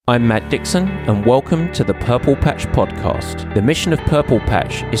I'm Matt Dixon, and welcome to the Purple Patch Podcast. The mission of Purple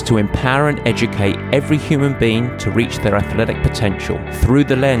Patch is to empower and educate every human being to reach their athletic potential. Through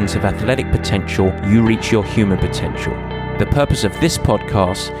the lens of athletic potential, you reach your human potential. The purpose of this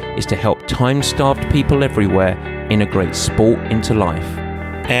podcast is to help time-starved people everywhere integrate sport into life.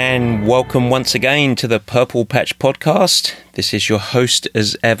 And welcome once again to the Purple Patch Podcast. This is your host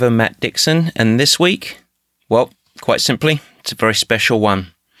as ever, Matt Dixon, and this week, well, quite simply, it's a very special one.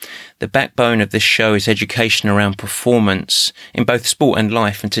 The backbone of this show is education around performance in both sport and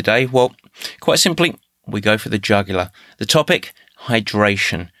life. And today, well, quite simply, we go for the jugular. The topic,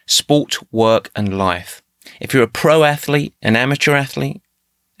 hydration, sport, work and life. If you're a pro athlete, an amateur athlete,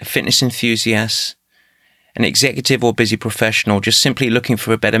 a fitness enthusiast, an executive or busy professional, just simply looking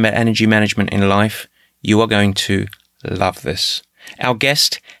for a better energy management in life, you are going to love this. Our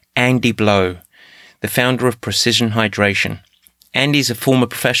guest, Andy Blow, the founder of Precision Hydration. Andy's a former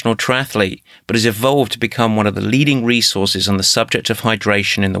professional triathlete, but has evolved to become one of the leading resources on the subject of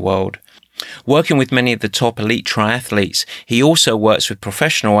hydration in the world. Working with many of the top elite triathletes, he also works with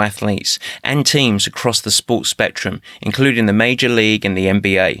professional athletes and teams across the sports spectrum, including the Major League and the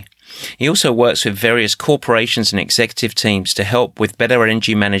NBA. He also works with various corporations and executive teams to help with better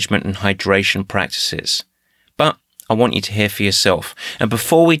energy management and hydration practices. But I want you to hear for yourself. And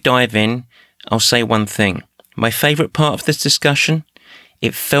before we dive in, I'll say one thing. My favourite part of this discussion,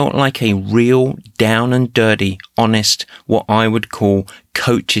 it felt like a real down and dirty, honest, what I would call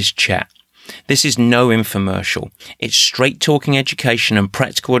coach's chat. This is no infomercial. It's straight talking education and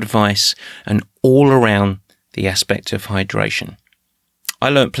practical advice and all around the aspect of hydration. I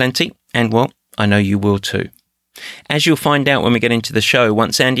learnt plenty and, well, I know you will too. As you'll find out when we get into the show,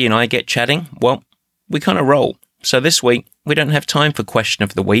 once Andy and I get chatting, well, we kind of roll. So this week, we don't have time for question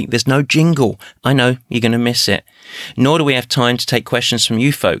of the week. There's no jingle. I know, you're going to miss it. Nor do we have time to take questions from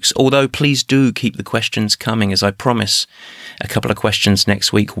you folks, although please do keep the questions coming, as I promise a couple of questions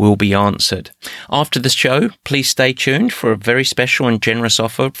next week will be answered. After the show, please stay tuned for a very special and generous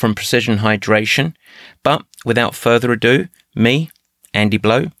offer from Precision Hydration. But without further ado, me, Andy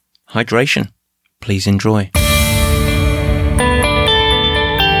Blow, Hydration. Please enjoy.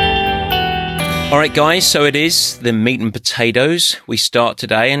 All right, guys, so it is the meat and potatoes. We start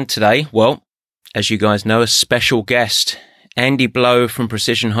today, and today, well, as you guys know, a special guest, Andy Blow from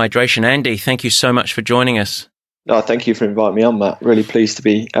Precision Hydration. Andy, thank you so much for joining us. No, thank you for inviting me on, Matt. Really pleased to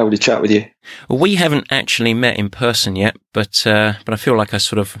be able to chat with you. Well, we haven't actually met in person yet, but I feel like I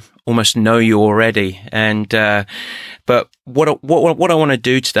sort of almost know you already. And but what I want to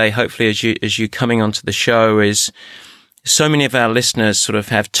do today, hopefully, as you coming onto the show, is so many of our listeners sort of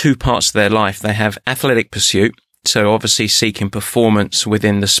have two parts of their life. They have athletic pursuit, so obviously seeking performance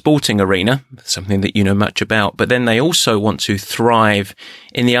within the sporting arena, something that you know much about, but then they also want to thrive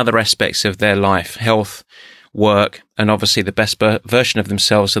in the other aspects of their life, health, work, and obviously the best version of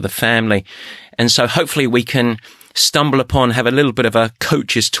themselves or the family. And so hopefully we can stumble upon, have a little bit of a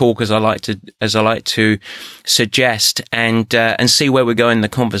coach's talk, as I like to suggest, and see where we go in the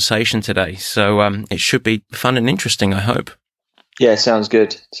conversation today. So it should be fun and interesting, I hope. Yeah, sounds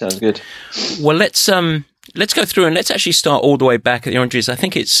good. Sounds good. Well, let's go through and let's actually start all the way back at the origins. I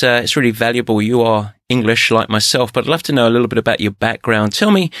think it's really valuable. You are English like myself, but I'd love to know a little bit about your background.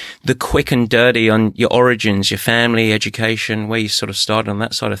 Tell me the quick and dirty on your origins, your family, education, where you sort of started on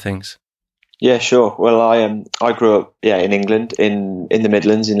that side of things. Yeah, sure. Well, I grew up in England, in the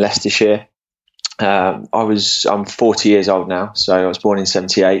Midlands, in Leicestershire. I'm 40 years old now, so I was born in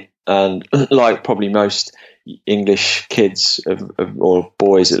 78, and like probably most English kids or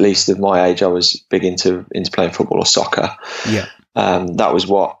boys, at least of my age, I was big into playing football or soccer. Yeah. That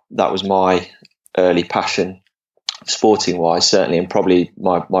was my early passion, sporting wise, certainly, and probably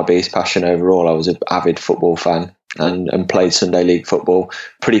my biggest passion overall. I was an avid football fan. And played Sunday League football,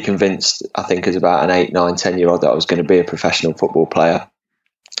 pretty convinced, I think, as about an 8, 9, 10-year-old that I was going to be a professional football player.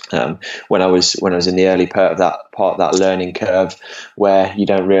 When I was in the early part of that learning curve, where you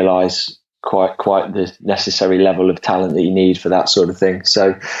don't realise quite the necessary level of talent that you need for that sort of thing.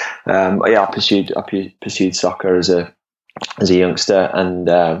 So, I pursued soccer as a youngster,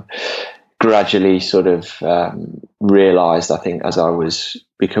 and gradually sort of realised, I think, as I was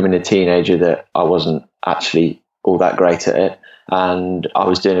becoming a teenager, that I wasn't actually all that great at it, and I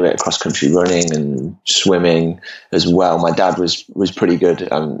was doing a bit of cross country running and swimming as well. My dad was pretty good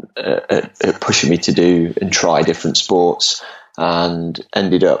at pushing me to do and try different sports, and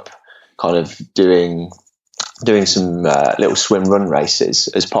ended up kind of doing some little swim run races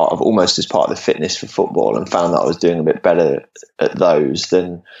as part of the fitness for football, and found that I was doing a bit better at those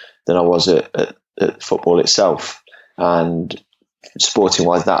than I was at football itself. And sporting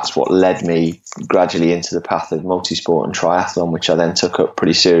wise, that's what led me gradually into the path of multisport and triathlon, which I then took up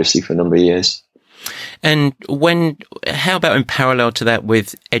pretty seriously for a number of years. And how about in parallel to that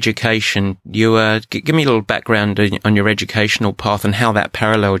with education? You give me a little background on your educational path and how that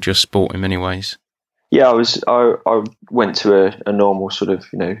paralleled your sport in many ways. Yeah, I went to a normal sort of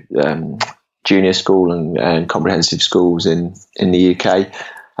junior school and comprehensive schools in the UK,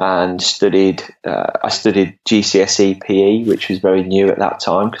 and studied. I studied GCSE PE, which was very new at that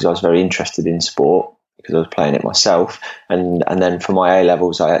time because I was very interested in sport, because I was playing it myself. And then for my A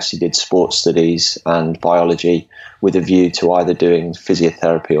levels, I actually did sports studies and biology with a view to either doing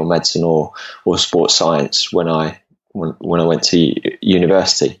physiotherapy or medicine or sports science when I went to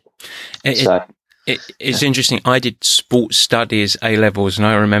university. It's interesting. I did sports studies A levels, and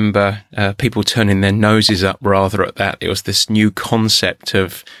I remember people turning their noses up rather at that. It was this new concept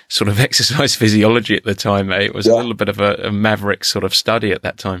of sort of exercise physiology at the time. It was a little bit of a maverick sort of study at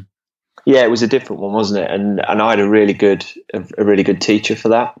that time. Yeah, it was a different one, wasn't it? And I had a really good teacher for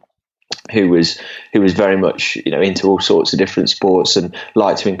that, who was very much into all sorts of different sports and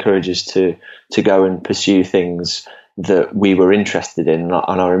liked to encourage us to go and pursue things that we were interested in.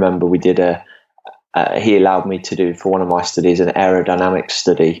 And I remember we did he allowed me to do, for one of my studies, an aerodynamics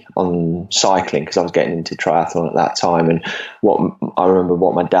study on cycling, because I was getting into triathlon at that time. And I remember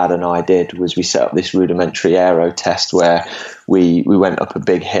what my dad and I did was we set up this rudimentary aero test where we went up a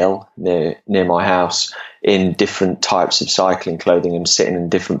big hill near my house in different types of cycling clothing and sitting in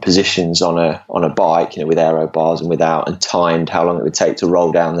different positions on a bike, with aero bars and without, and timed how long it would take to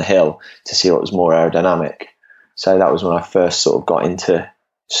roll down the hill to see what was more aerodynamic. So that was when I first sort of got into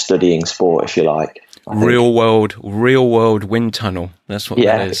studying sport, if you like. Real world wind tunnel. That's what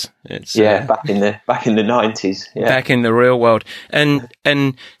that is. It's back in the 90s. Yeah. Back in the real world. And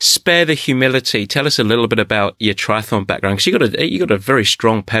spare the humility. Tell us a little bit about your triathlon background, because you got a very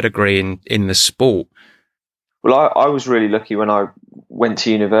strong pedigree in the sport. Well, I was really lucky when I went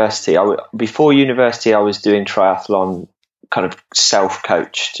to university. Before university, I was doing triathlon kind of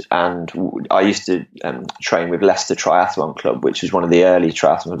self-coached, and I used to train with Leicester Triathlon Club, which was one of the early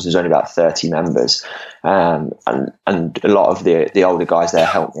triathlon clubs. There's only about 30 members, and a lot of the older guys there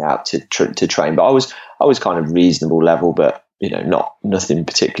helped me out to train. But I was kind of reasonable level, but nothing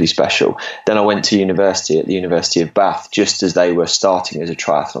particularly special. Then I went to university at the University of Bath, just as they were starting as a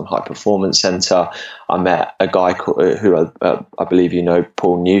triathlon high performance centre. I met a guy who I believe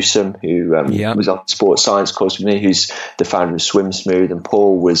Paul Newsome, who was on the sports science course with me, who's the founder of Swim Smooth. And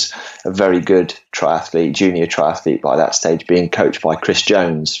Paul was a very good triathlete, junior triathlete by that stage, being coached by Chris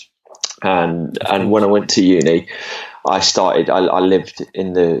Jones. And when I went to uni, I lived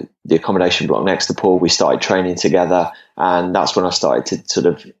in the accommodation block next to Paul. We started training together, and that's when I started to sort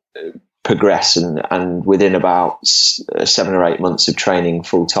of progress. And within about 7 or 8 months of training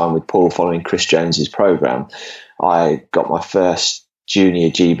full time with Paul, following Chris Jones's program, I got my first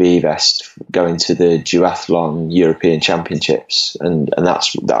junior GB vest going to the duathlon European Championships, and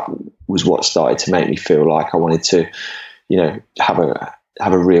that was what started to make me feel like I wanted to,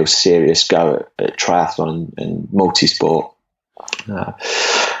 have a real serious go at triathlon and multisport.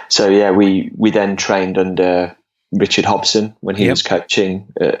 We then trained under Richard Hobson when he was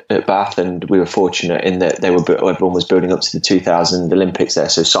coaching at Bath, and we were fortunate in that everyone was building up to the 2000 Olympics there.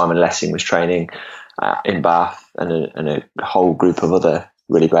 So Simon Lessing was training in Bath, and a whole group of other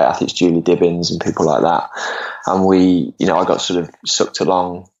really great athletes, Julie Dibbins and people like that. And I got sort of sucked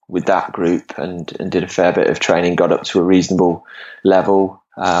along with that group and did a fair bit of training, got up to a reasonable level.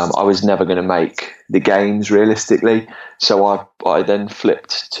 I was never going to make the games realistically, so I then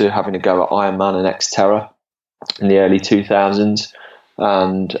flipped to having a go at Ironman and Xterra in the early 2000s,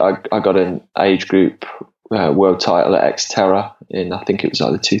 and I got an age group world title at Xterra in, I think it was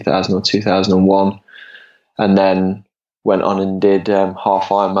either 2000 or 2001, and then went on and did half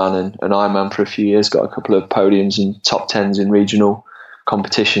Ironman and Ironman for a few years, got a couple of podiums and top tens in regional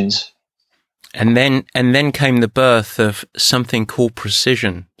competitions. And then came the birth of something called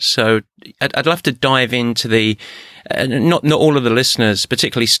Precision. So I'd love to dive into the not all of the listeners,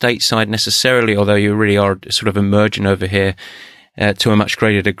 particularly stateside necessarily, although you really are sort of emerging over here to a much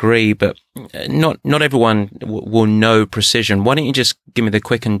greater degree. But not everyone will know Precision. Why don't you just give me the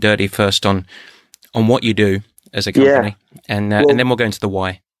quick and dirty first on what you do as a company, and then we'll go into the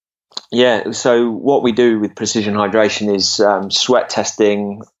why. Yeah, so what we do with Precision Hydration is sweat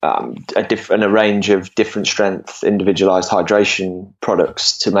testing, a range of different strength individualized hydration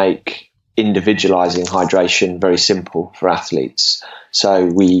products to make individualizing hydration very simple for athletes. So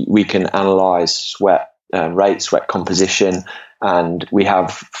we can analyze sweat rate, sweat composition, and we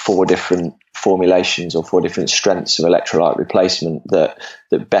have 4 different formulations or 4 different strengths of electrolyte replacement that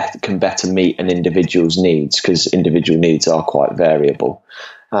can better meet an individual's needs, because individual needs are quite variable.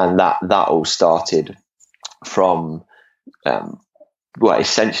 And that all started from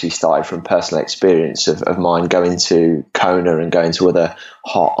essentially started from personal experience of mine going to Kona and going to other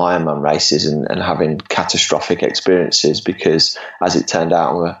hot Ironman races and having catastrophic experiences, because as it turned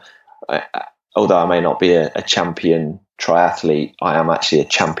out, although I may not be a champion triathlete, I am actually a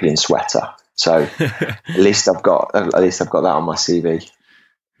champion sweater. So at least I've got that on my CV.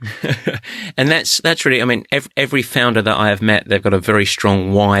 And that's really, I mean, every founder that I have met, they've got a very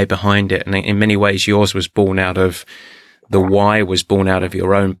strong why behind it. And in many ways, yours was born out of the why was born out of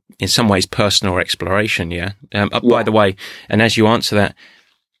your own, in some ways, personal exploration. Yeah. By the way, and as you answer that,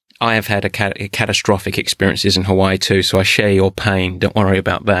 I have had a catastrophic experiences in Hawaii too, so I share your pain. Don't worry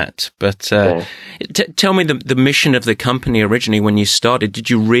about that. But tell me the mission of the company originally when you started.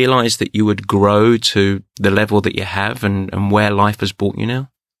 Did you realize that you would grow to the level that you have and where life has brought you now?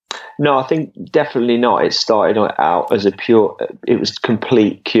 No, I think definitely not. It started out as it was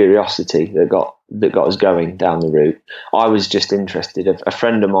complete curiosity that got us going down the route. I was just interested. A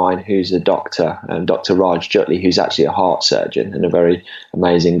friend of mine who's a doctor, Dr. Raj Jutli, who's actually a heart surgeon and a very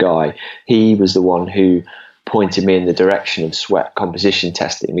amazing guy, he was the one who pointed me in the direction of sweat composition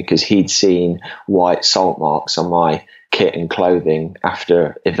testing, because he'd seen white salt marks on my kit and clothing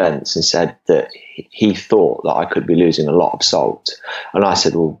after events and said that he thought that I could be losing a lot of salt. And I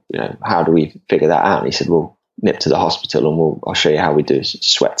said, well, how do we figure that out? And he said, well, nip to the hospital and I'll show you how we do a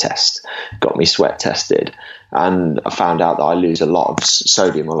sweat test. Got me sweat tested, and I found out that I lose a lot of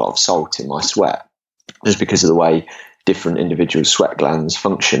sodium, a lot of salt in my sweat, just because of the way different individual sweat glands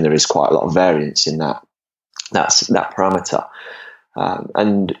function. There is quite a lot of variance in that parameter.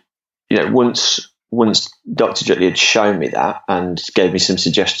 And once Dr. Jutli had shown me that and gave me some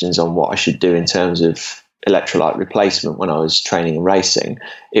suggestions on what I should do in terms of electrolyte replacement when I was training and racing,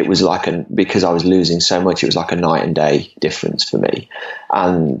 it was because I was losing so much, it was like a night and day difference for me.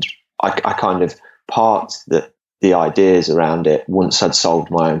 And I kind of parked the ideas around it once I'd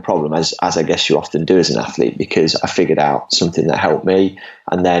solved my own problem, as I guess you often do as an athlete, because I figured out something that helped me,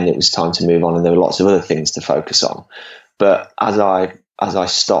 and then it was time to move on, and there were lots of other things to focus on. But as I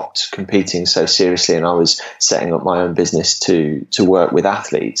stopped competing so seriously and I was setting up my own business to work with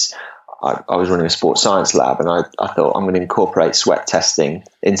athletes, I was running a sports science lab, and I thought I'm going to incorporate sweat testing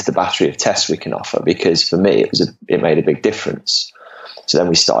into the battery of tests we can offer, because for me it made a big difference. So then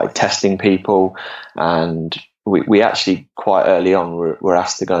we started testing people, and we actually quite early on were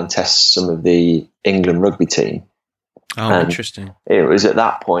asked to go and test some of the England rugby team. Oh, and interesting. It was at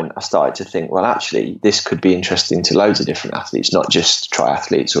that point I started to think, well, actually, this could be interesting to loads of different athletes, not just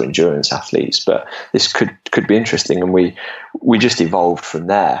triathletes or endurance athletes, but this could be interesting. And we just evolved from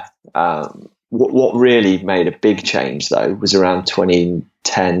there. What really made a big change, though, was around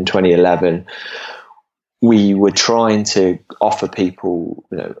 2010, 2011. We were trying to offer people,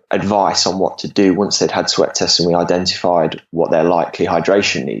 advice on what to do once they'd had sweat tests and we identified what their likely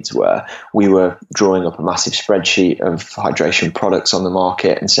hydration needs were. We were drawing up a massive spreadsheet of hydration products on the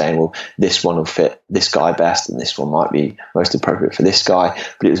market and saying, well, this one will fit this guy best and this one might be most appropriate for this guy.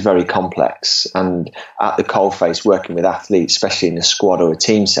 But it was very complex. And at the coalface, working with athletes, especially in a squad or a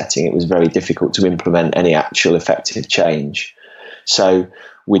team setting, it was very difficult to implement any actual effective change. So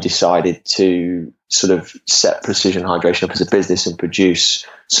we decided to sort of set Precision Hydration up as a business and produce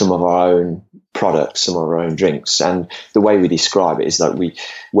some of our own products, some of our own drinks. And the way we describe it is that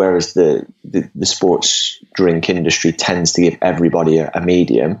whereas the sports drink industry tends to give everybody a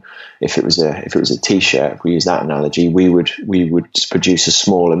medium, if it was a t-shirt, if we use that analogy, we would produce a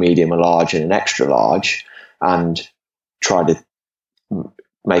small, a medium, a large, and an extra large, and try to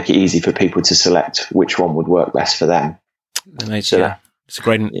make it easy for people to select which one would work best for them. It's a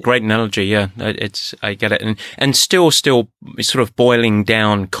great analogy. Yeah, I get it. And still sort of boiling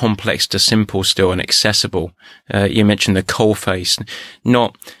down complex to simple still and accessible. You mentioned the coalface,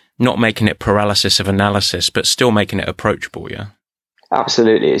 not making it paralysis of analysis, but still making it approachable. Yeah,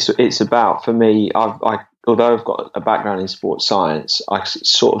 absolutely. It's about, for me, although I've got a background in sports science, I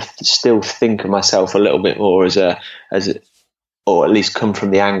sort of still think of myself a little bit more as or at least come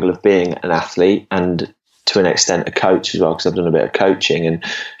from the angle of being an athlete and to an extent a coach as well, because I've done a bit of coaching and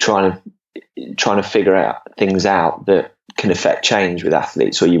trying to figure out things out that can affect change with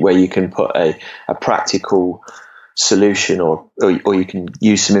athletes, or where you can put a practical solution or you can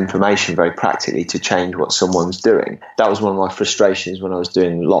use some information very practically to change what someone's doing. That was one of my frustrations when I was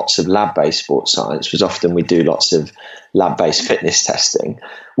doing lots of lab-based sports science, was often we do lots of lab-based fitness testing,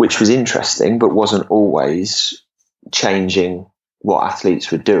 which was interesting but wasn't always changing what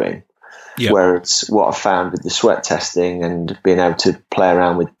athletes were doing. Yeah. Whereas what I've found with the sweat testing and being able to play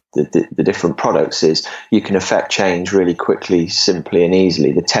around with the different products is you can affect change really quickly, simply and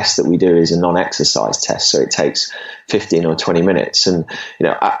easily. The test that we do is a non-exercise test, so it takes 15 or 20 minutes. And,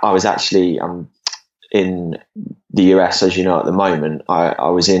 I was actually in the US, as you know, at the moment. I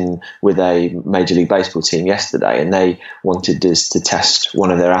was in with a Major League Baseball team yesterday, and they wanted us to test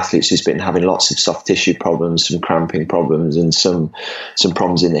one of their athletes who's been having lots of soft tissue problems, some cramping problems, and some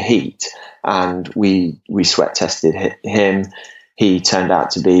problems in the heat. And we sweat tested him. He turned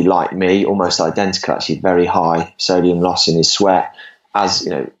out to be like me, almost identical, actually very high sodium loss in his sweat. As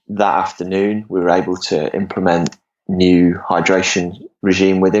that afternoon, we were able to implement new hydration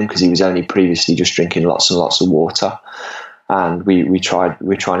regime with him because he was only previously just drinking lots and lots of water. And we tried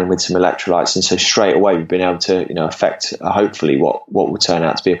him with some electrolytes, and so straight away we've been able to affect hopefully what will turn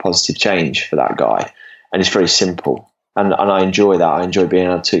out to be a positive change for that guy. And it's very simple, and I enjoy that. I enjoy being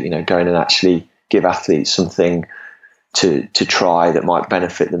able to go in and actually give athletes something to try that might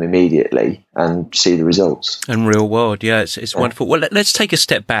benefit them immediately and see the results. And real world, it's wonderful. Well, let's take a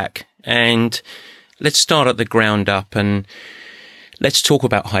step back and let's start at the ground up and let's talk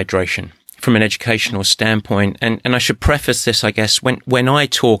about hydration from an educational standpoint. And I should preface this, I guess, when I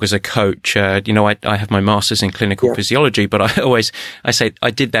talk as a coach, I have my master's in clinical physiology, but I say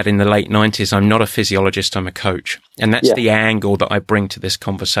I did that in the late 90s. I'm not a physiologist, I'm a coach. And that's the angle that I bring to this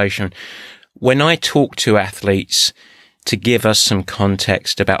conversation. When I talk to athletes to give us some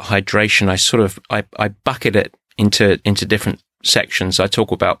context about hydration, I bucket it into different sections. I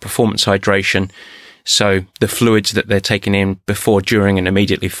talk about performance hydration, so the fluids that they're taking in before, during, and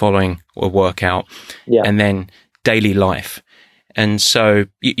immediately following a workout, and then daily life. And so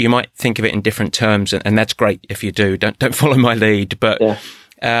you might think of it in different terms, and that's great if you do. Don't follow my lead, but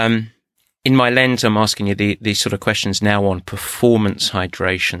in my lens, I'm asking you these sort of questions now on performance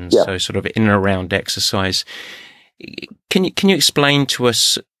hydration, so sort of in and around exercise. Can you explain to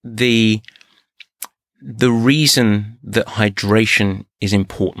us the reason that hydration is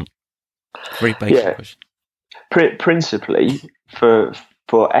important? Very basic question. Principally, for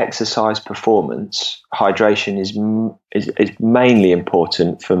exercise performance, hydration is mainly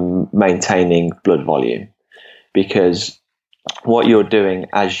important for maintaining blood volume, because what you're doing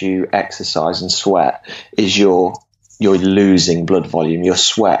as you exercise and sweat is you're losing blood volume. Your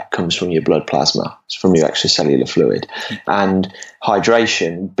sweat comes from your blood plasma, it's from your extracellular fluid. And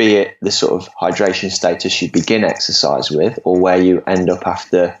hydration, be it the sort of hydration status you begin exercise with, or where you end up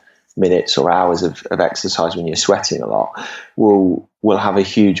after minutes or hours of exercise when you're sweating a lot, will have a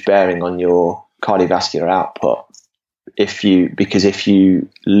huge bearing on your cardiovascular output. Because if you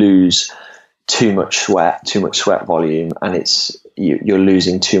lose too much sweat volume, and you're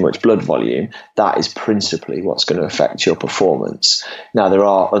losing too much blood volume, that is principally what's going to affect your performance. Now, there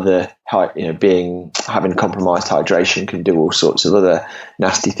are other, having compromised hydration can do all sorts of other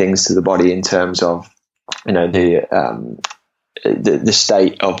nasty things to the body in terms of, the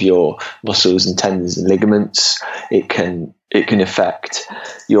state of your muscles and tendons and ligaments. It can affect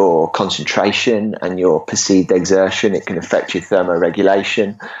your concentration and your perceived exertion. It can affect your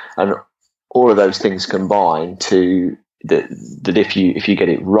thermoregulation, and all of those things combine to that if you get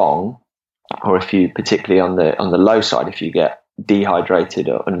it wrong, or if you, particularly on the low side, if you get dehydrated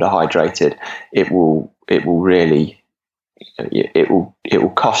or underhydrated, it will really it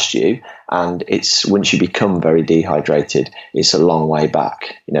will cost you. And it's, once you become very dehydrated, it's a long way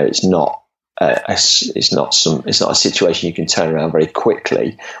back. It's not a situation you can turn around very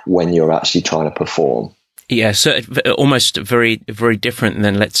quickly when you're actually trying to perform. Yeah, so almost very, very different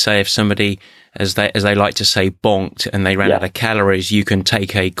than, let's say, if somebody, as they like to say, bonked and they ran out of calories. You can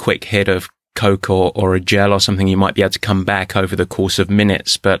take a quick hit of Coke or a gel or something. You might be able to come back over the course of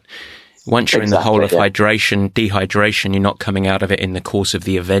minutes, but once you're in the whole of dehydration, you're not coming out of it in the course of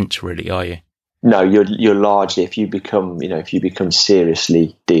the event, really, are you? No, you're largely, if you become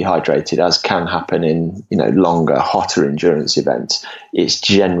seriously dehydrated, as can happen in longer, hotter endurance events, it's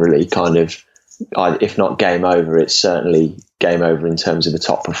generally kind of, if not game over, it's certainly game over in terms of the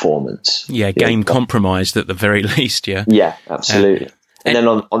top performance. Yeah, game compromised at the very least. Yeah. Yeah, absolutely. And then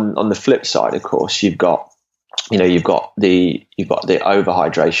on the flip side, of course, you've got the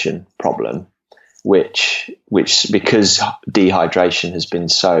overhydration problem, which because dehydration has been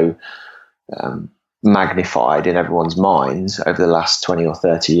so magnified in everyone's minds over the last 20 or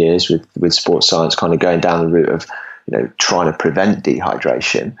 30 years, with sports science kind of going down the route of trying to prevent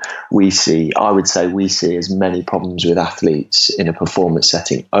dehydration, I would say we see as many problems with athletes in a performance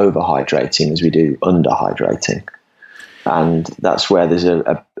setting overhydrating as we do underhydrating. And that's where there's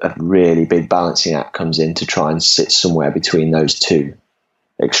a really big balancing act comes in, to try and sit somewhere between those two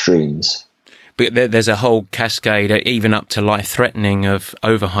extremes. But there's a whole cascade, even up to life-threatening, of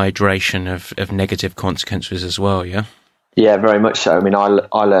overhydration, of negative consequences as well, yeah? Yeah, very much so. I mean, I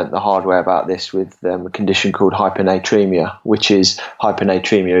learned the hard way about this with a condition called hyponatremia, which is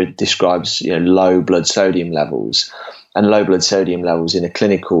hyponatremia describes low blood sodium levels, and low blood sodium levels in a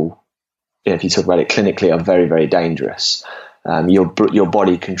clinical, if you talk about it clinically, are very, very dangerous. Your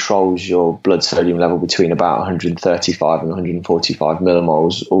body controls your blood sodium level between about 135 and 145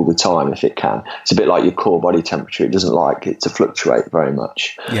 millimoles all the time if it can. It's a bit like your core body temperature. It doesn't like it to fluctuate very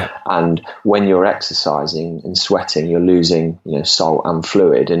much. Yeah. And when you're exercising and sweating, you're losing salt and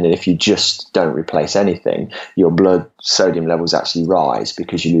fluid. And if you just don't replace anything, your blood sodium levels actually rise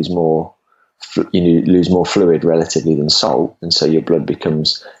because you lose more fluid relatively than salt, and so your blood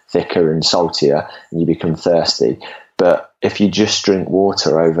becomes thicker and saltier, and you become thirsty. But if you just drink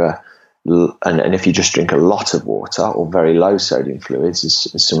water and if you just drink a lot of water or very low sodium fluids,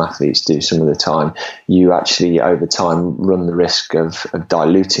 as some athletes do some of the time, you actually over time run the risk of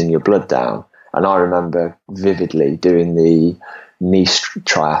diluting your blood down. And I remember vividly doing the Nice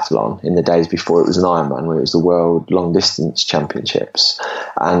triathlon in the days before it was an Ironman, when it was the World Long Distance Championships,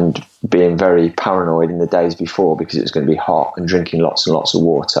 and being very paranoid in the days before because it was going to be hot, and drinking lots and lots of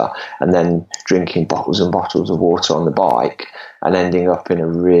water, and then drinking bottles and bottles of water on the bike, and ending up in a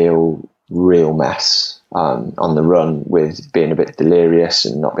real mess on the run, with being a bit delirious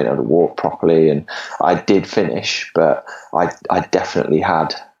and not being able to walk properly. And I did finish, but I definitely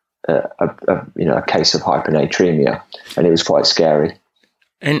had a case of hyponatremia, and it was quite scary.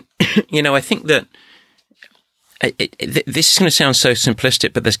 And I think that this is going to sound so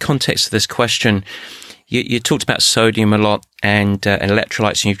simplistic, but there's context to this question. You talked about sodium a lot and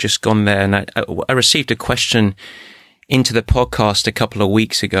electrolytes, and you've just gone there. And I received a question into the podcast a couple of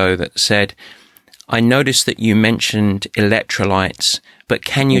weeks ago that said, I noticed that you mentioned electrolytes, but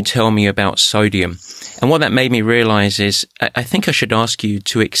can you tell me about sodium? And what that made me realize is I think I should ask you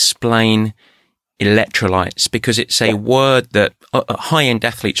to explain electrolytes, because it's a word that high-end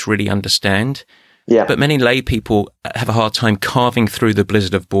athletes really understand. Yeah. But many lay people have a hard time carving through the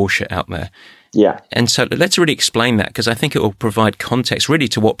blizzard of bullshit out there. Yeah. And so let's really explain that, because I think it will provide context really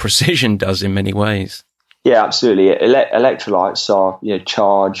to what precision does in many ways. Yeah, absolutely. Electrolytes are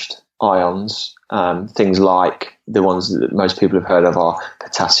charged ions. Things like the ones that most people have heard of are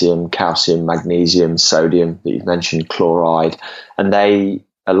potassium, calcium, magnesium, sodium that you've mentioned, chloride, and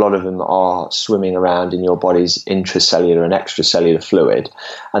a lot of them are swimming around in your body's intracellular and extracellular fluid,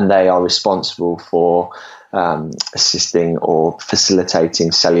 and they are responsible for assisting or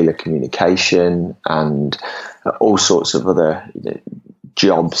facilitating cellular communication and all sorts of other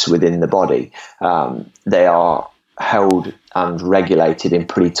jobs within the body. They are held and regulated in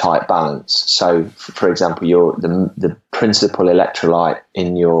pretty tight balance. So, for example, the principal electrolyte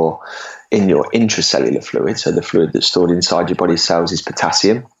in your intracellular fluid, so the fluid that's stored inside your body's cells, is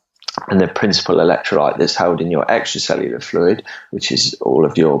potassium, and the principal electrolyte that's held in your extracellular fluid, which is all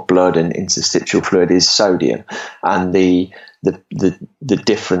of your blood and interstitial fluid, is sodium. And the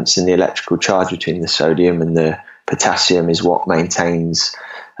difference in the electrical charge between the sodium and the potassium is what maintains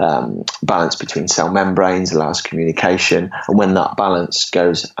balance between cell membranes, allows communication, and when that balance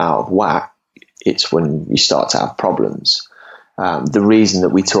goes out of whack, it's when you start to have problems. The reason that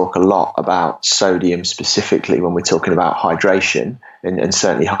we talk a lot about sodium specifically when we're talking about hydration, and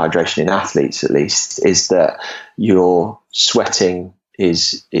certainly hydration in athletes at least, is that your sweating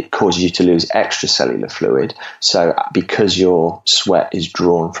it causes you to lose extracellular fluid. So because your sweat is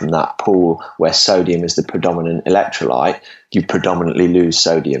drawn from that pool where sodium is the predominant electrolyte, you predominantly lose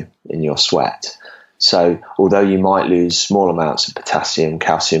sodium in your sweat. So although you might lose small amounts of potassium,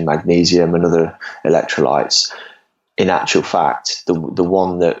 calcium, magnesium, and other electrolytes, in actual fact, the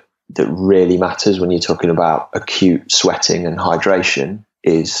one that really matters when you're talking about acute sweating and hydration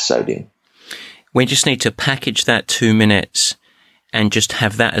is sodium. We just need to package that 2 minutes and just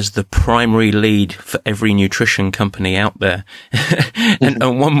have that as the primary lead for every nutrition company out there.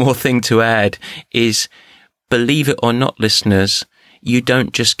 And one more thing to add is, believe it or not, listeners, you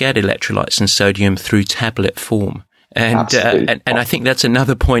don't just get electrolytes and sodium through tablet form. And I think that's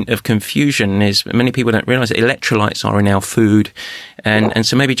another point of confusion, is many people don't realize that electrolytes are in our food. And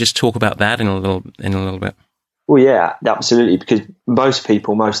so maybe just talk about that in a little bit. Well, yeah, absolutely. Because most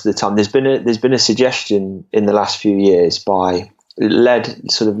people, most of the time, there's been a suggestion in the last few years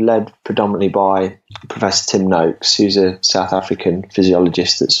led predominantly by Professor Tim Noakes, who's a South African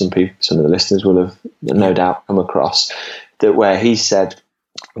physiologist that some of the listeners will have no doubt come across, that where he said,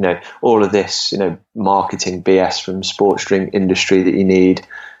 all of this, marketing BS from sports drink industry that you need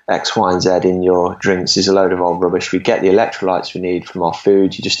X, Y, and Z in your drinks is a load of old rubbish. We get the electrolytes we need from our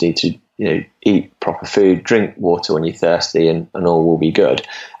food. You just need to, eat proper food, drink water when you're thirsty, and all will be good.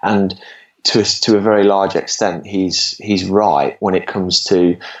 And to a very large extent, he's right when it comes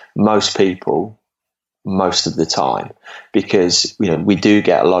to most people most of the time, because we do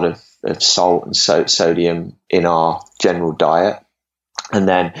get a lot of salt and sodium in our general diet. And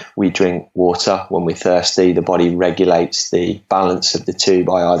then we drink water when we're thirsty. The body regulates the balance of the two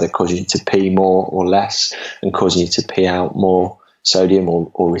by either causing you to pee more or less, and causing you to pee out more sodium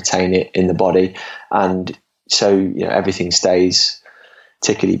or retain it in the body. And so everything stays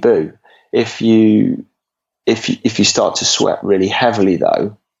tickety-boo. If you start to sweat really heavily,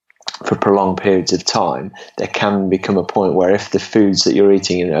 though, for prolonged periods of time, there can become a point where if the foods that you're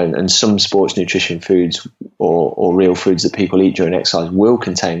eating, and some sports nutrition foods or real foods that people eat during exercise will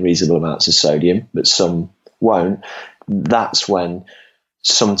contain reasonable amounts of sodium, but some won't, that's when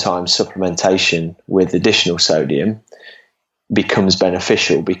sometimes supplementation with additional sodium becomes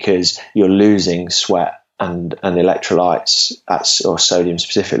beneficial, because you're losing sweat and electrolytes or sodium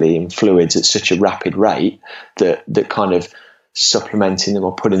specifically in fluids at such a rapid rate that kind of supplementing them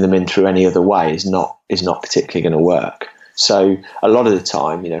or putting them in through any other way is not particularly going to work. So a lot of the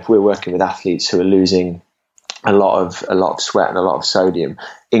time, if we're working with athletes who are losing a lot of sweat and a lot of sodium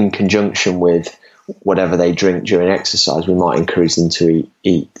in conjunction with whatever they drink during exercise, we might encourage them to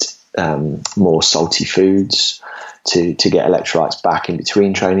eat more salty foods to get electrolytes back in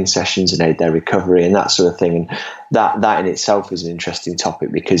between training sessions and aid their recovery and that sort of thing. And that in itself is an interesting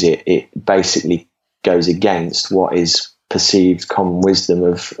topic, because it basically goes against what is perceived common wisdom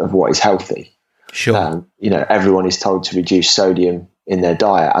of what is healthy. Sure. Everyone is told to reduce sodium in their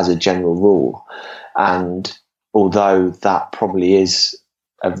diet as a general rule, and although that probably is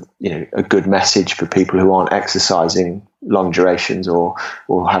a good message for people who aren't exercising long durations or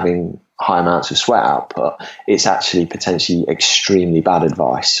having high amounts of sweat output, it's actually potentially extremely bad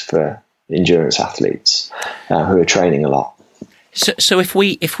advice for endurance athletes who are training a lot. So if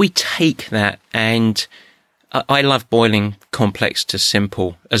we take that, and I love boiling complex to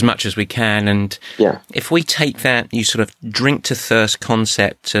simple as much as we can, and if we take that, you sort of drink to thirst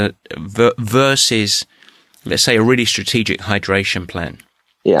concept versus, let's say, a really strategic hydration plan.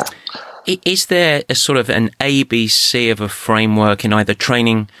 Yeah. Is there a sort of an ABC of a framework in either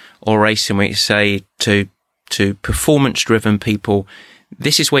training or racing where you say to performance-driven people,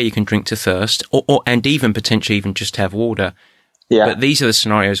 this is where you can drink to thirst, and even potentially even just have water? Yeah. But these are the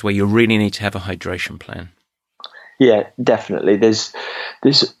scenarios where you really need to have a hydration plan. Yeah, definitely. There's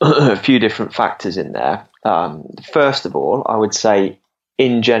a few different factors in there. First of all, I would say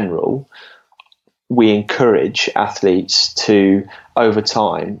in general, we encourage athletes to, over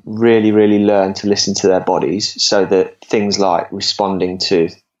time, really, really learn to listen to their bodies, so that things like responding to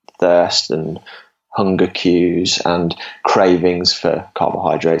thirst and hunger cues and cravings for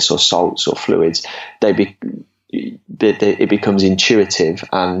carbohydrates or salts or fluids, it becomes intuitive,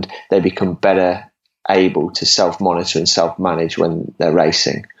 and they become better able to self-monitor and self-manage when they're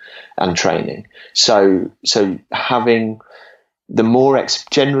racing and training. So having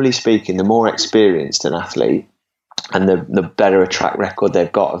generally speaking, the more experienced an athlete and the better a track record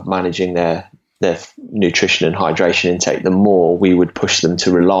they've got of managing their nutrition and hydration intake, the more we would push them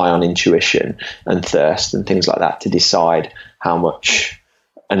to rely on intuition and thirst and things like that to decide how much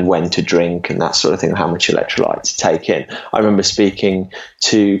and when to drink and that sort of thing, how much electrolyte to take in. I remember speaking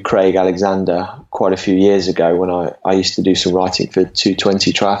to Craig Alexander quite a few years ago when I used to do some writing for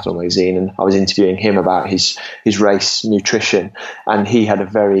 220 Triathlon magazine, and I was interviewing him about his race nutrition, and he had a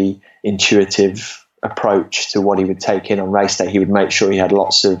very intuitive approach to what he would take in on race day. He would make sure he had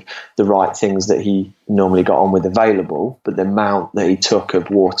lots of the right things that he normally got on with available, but the amount that he took of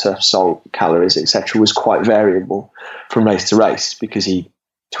water, salt, calories, etc. was quite variable from race to race, because he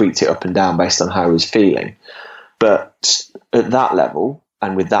tweaked it up and down based on how he was feeling. But at that level,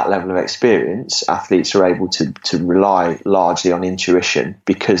 and with that level of experience, athletes are able to rely largely on intuition,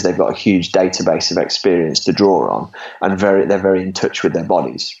 because they've got a huge database of experience to draw on, and they're very in touch with their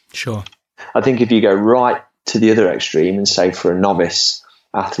bodies. Sure. I think if you go right to the other extreme and say for a novice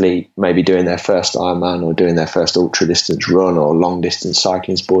athlete, maybe doing their first Ironman or doing their first ultra distance run or long distance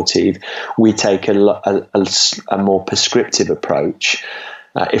cycling sportive, we take a more prescriptive approach.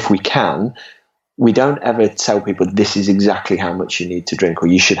 If we can, we don't ever tell people this is exactly how much you need to drink, or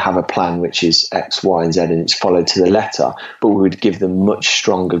you should have a plan which is X, Y, and Z and it's followed to the letter. But we would give them much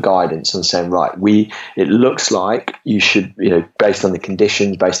stronger guidance on saying, right, it looks like you should, based on the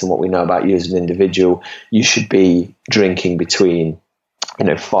conditions, based on what we know about you as an individual, you should be drinking between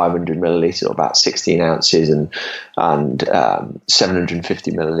 500 millilitres or about 16 ounces and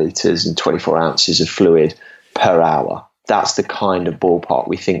 750 millilitres and 24 ounces of fluid per hour. That's the kind of ballpark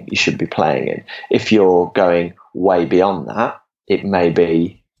we think you should be playing in. If you're going way beyond that, it may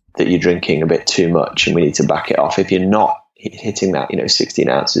be that you're drinking a bit too much and we need to back it off. If you're not hitting that 16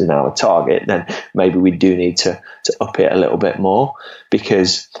 ounces an hour target, then maybe we do need to up it a little bit more,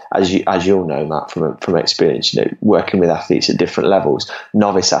 because as you'll know, Matt, from experience, working with athletes at different levels,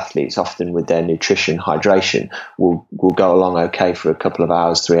 novice athletes often with their nutrition, hydration will go along okay for a couple of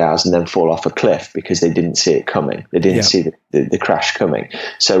hours, 3 hours, and then fall off a cliff because they didn't see it coming. They didn't see the crash coming.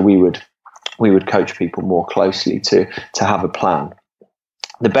 So we would coach people more closely to have a plan.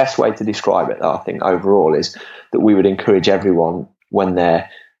 The best way to describe it, though, I think overall, is that we would encourage everyone, when they're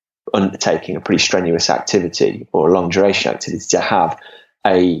undertaking a pretty strenuous activity or a long duration activity, to have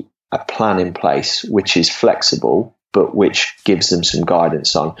a plan in place which is flexible, but which gives them some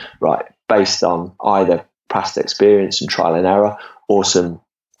guidance on, right, based on either past experience and trial and error, or some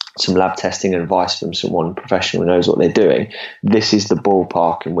lab testing and advice from someone professional who knows what they're doing. This is the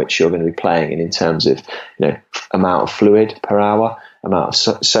ballpark in which you're going to be playing in terms of amount of fluid per hour, amount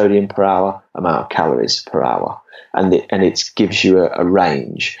of sodium per hour, amount of calories per hour, and it gives you a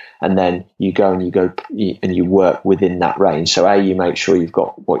range. And then you go and you work within that range. So you make sure you've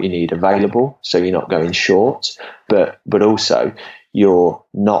got what you need available, so you're not going short, but also you're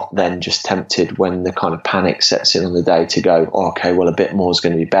not then just tempted when the kind of panic sets in on the day to go, okay, well, a bit more is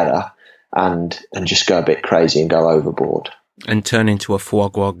going to be better, and just go a bit crazy and go overboard. And turn into a foie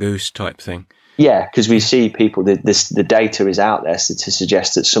gras goose type thing. Yeah, because we see people, the data is out there to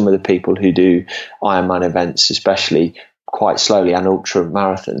suggest that some of the people who do Ironman events, especially quite slowly, and ultra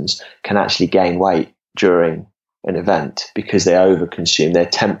marathons, can actually gain weight during an event because they overconsume. They're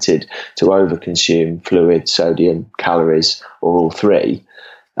tempted to overconsume fluid, sodium, calories, or all three,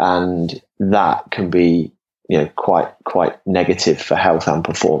 and that can be quite negative for health and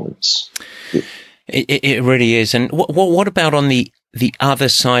performance. It really is. And what about on the other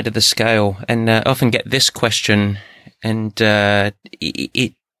side of the scale? And I often get this question, and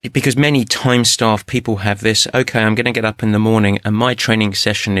because many time-starved people have this, okay, I'm going to get up in the morning and my training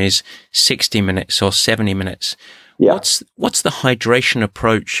session is 60 minutes or 70 minutes. Yeah. What's the hydration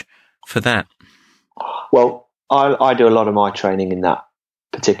approach for that? Well, I do a lot of my training in that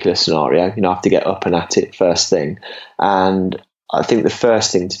particular scenario. I have to get up and at it first thing. And I think the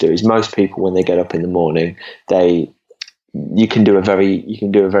first thing to do is, most people, when they get up in the morning, you can do a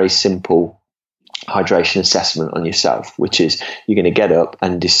very simple hydration assessment on yourself, which is you're going to get up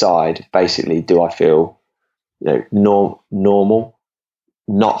and decide, basically, do I feel normal,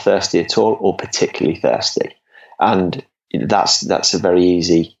 not thirsty at all, or particularly thirsty? And that's a very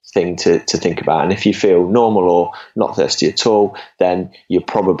easy thing to think about. And if you feel normal or not thirsty at all, then you're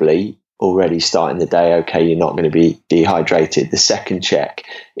probably already starting the day okay. You're not going to be dehydrated. The second check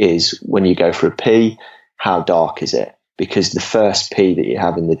is when you go for a pee, how dark is it? Because the first pee that you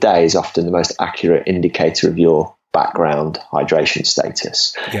have in the day is often the most accurate indicator of your background hydration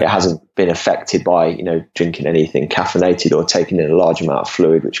status. Yeah. It hasn't been affected by drinking anything caffeinated or taking in a large amount of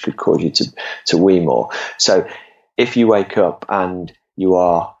fluid, which could cause you to wee more. So if you wake up and you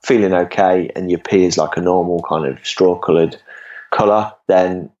are feeling okay and your pee is like a normal kind of straw-coloured colour,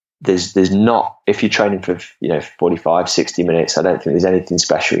 then there's not, if you're training for 45, 60 minutes, I don't think there's anything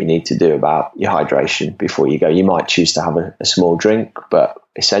special you need to do about your hydration before you go. You might choose to have a small drink, but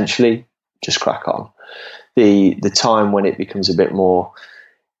essentially just crack on. The time when it becomes a bit more,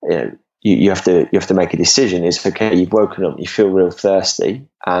 you have to make a decision is, okay, you've woken up, you feel real thirsty,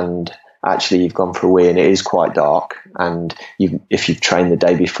 and actually you've gone for a wee and it is quite dark, and if you've trained the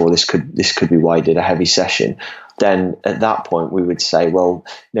day before, this could be why you did a heavy session. Then at that point we would say, well,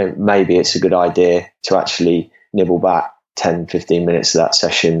 maybe it's a good idea to actually nibble back 10, 15 minutes of that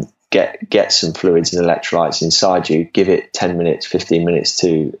session, get some fluids and electrolytes inside you, give it 10 minutes, 15 minutes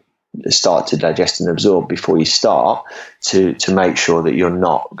to start to digest and absorb before you start, to make sure that you're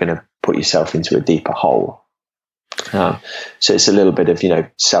not going to put yourself into a deeper hole. So it's a little bit of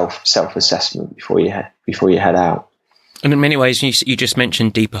self-assessment before you head out. And in many ways, you just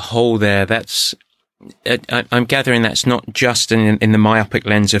mentioned deeper hole there. That's I'm gathering that's not just in the myopic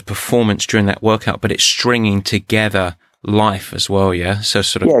lens of performance during that workout, but it's stringing together life as well. Yeah, so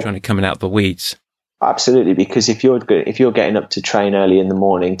sort of trying to come out the weeds. Absolutely, because if you're getting up to train early in the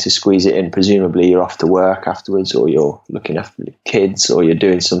morning to squeeze it in, presumably you're off to work afterwards, or you're looking after the kids, or you're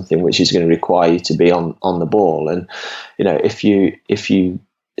doing something which is going to require you to be on the ball. And if you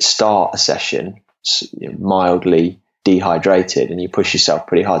start a session mildly dehydrated and you push yourself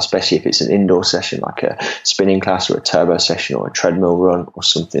pretty hard, especially if it's an indoor session like a spinning class or a turbo session or a treadmill run or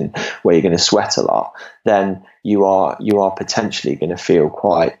something where you're going to sweat a lot, then you are potentially going to feel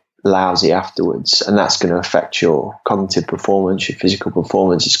quite lousy afterwards, and that's going to affect your cognitive performance, your physical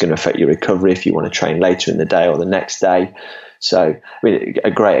performance. It's going to affect your recovery if you want to train later in the day or the next day. So I mean,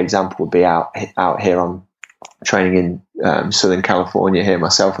 a great example would be out here. I'm training in Southern California here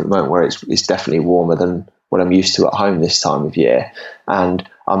myself at the moment, where it's definitely warmer than what I'm used to at home this time of year, and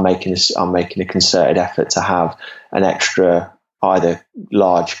I'm making a concerted effort to have an extra either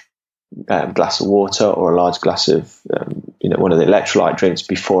large glass of water or a large glass of one of the electrolyte drinks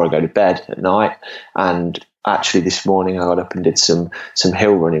before I go to bed at night. And actually this morning I got up and did some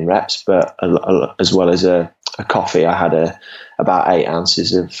hill running reps, but as well as a coffee, I had about 8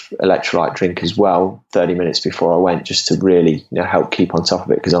 ounces of electrolyte drink as well 30 minutes before I went, just to really help keep on top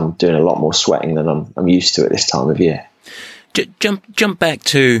of it, because I'm doing a lot more sweating than I'm used to at this time of year. Jump back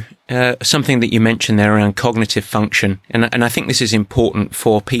to something that you mentioned there around cognitive function, and I think this is important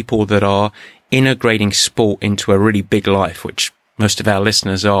for people that are integrating sport into a really big life, which most of our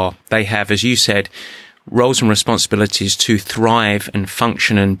listeners are. They have, as you said, roles and responsibilities to thrive and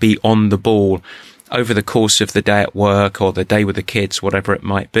function and be on the ball over the course of the day at work or the day with the kids, whatever it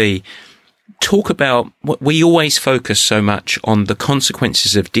might be. Talk about what we always focus so much on, the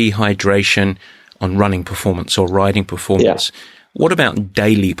consequences of dehydration on running performance or riding performance. Yeah. What about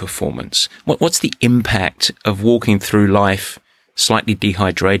daily performance? What's the impact of walking through life slightly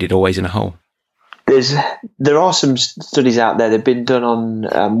dehydrated, always in a hole? There are some studies out there that have been done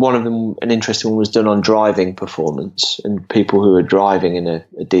on, one of them, an interesting one, was done on driving performance and people who are driving in a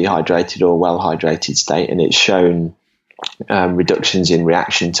dehydrated or well-hydrated state, and it's shown reductions in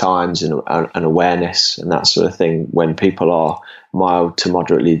reaction times and awareness and that sort of thing when people are mild to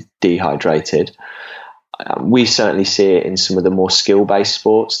moderately dehydrated. We certainly see it in some of the more skill-based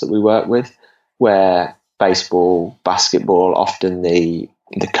sports that we work with, where baseball, basketball, often the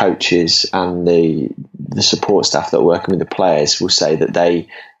coaches and the support staff that are working with the players will say that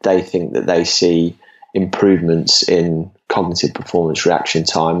they think that they see improvements in cognitive performance, reaction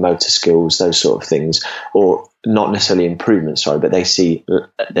time, motor skills, those sort of things, or not necessarily improvements, but they see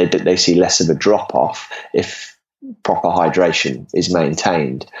less of a drop off if proper hydration is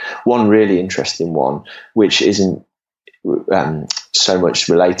maintained. One really interesting one, which isn't so much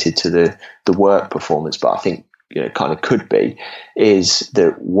related to the work performance, but I think kind of could be, is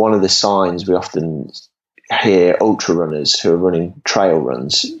that one of the signs we often hear ultra runners who are running trail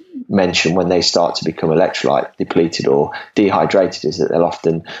runs mention when they start to become electrolyte depleted or dehydrated is that they'll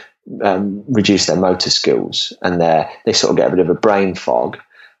often reduce their motor skills, and they sort of get a bit of a brain fog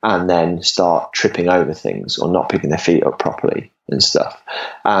and then start tripping over things or not picking their feet up properly and stuff.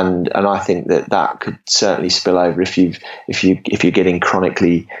 And I think that could certainly spill over if you're getting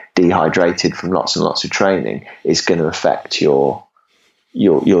chronically dehydrated from lots and lots of training. It's going to affect your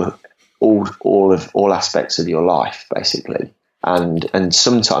all aspects of your life, basically. And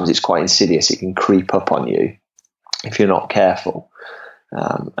sometimes it's quite insidious. It can creep up on you if you're not careful,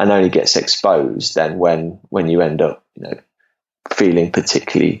 and only gets exposed then when you end up feeling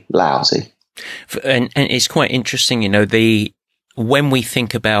particularly lousy. And it's quite interesting, when we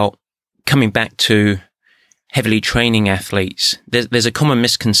think about coming back to heavily training athletes, there's a common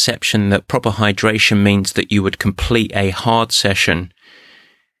misconception that proper hydration means that you would complete a hard session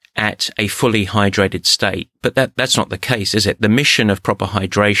at a fully hydrated state. But that's not the case, is it? The mission of proper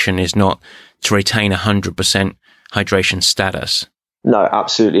hydration is not to retain 100% hydration status. No,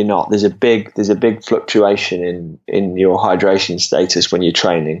 absolutely not. There's a big fluctuation in your hydration status when you're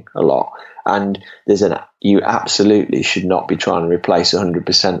training a lot, and you absolutely should not be trying to replace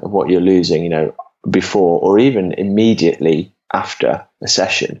 100% of what you're losing, before or even immediately after a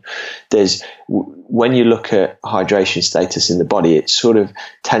session. When you look at hydration status in the body, it sort of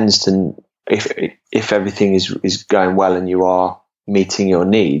tends to, if everything is going well and you are meeting your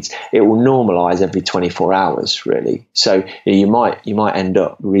needs, it will normalize every 24 hours, really. So you might end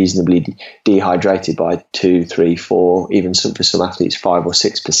up reasonably dehydrated by 2, 3, 4, even for some athletes 5 or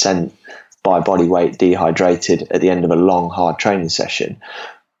 6% by body weight dehydrated at the end of a long hard training session.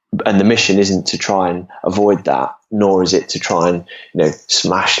 And the mission isn't to try and avoid that, nor is it to try and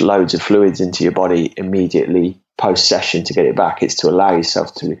smash loads of fluids into your body immediately post session to get it back. It's to allow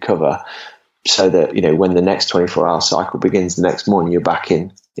yourself to recover, so that when the next 24-hour cycle begins the next morning, you're back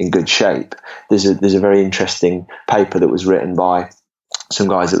in good shape. There's a very interesting paper that was written by some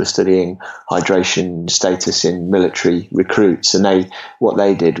guys that were studying hydration status in military recruits, and what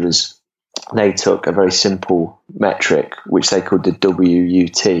they did was they took a very simple metric which they called the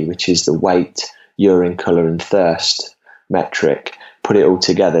WUT, which is the weight, urine colour and thirst metric, put it all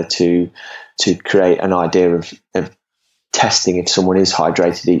together to create an idea of testing if someone is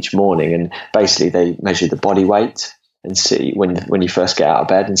hydrated each morning. And basically they measure the body weight and see when you first get out of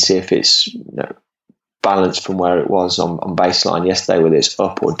bed and see if it's balanced from where it was on baseline yesterday, whether it's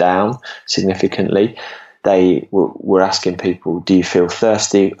up or down significantly. They were asking people, do you feel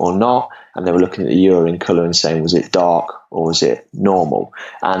thirsty or not? And they were looking at the urine colour and saying, was it dark or was it normal?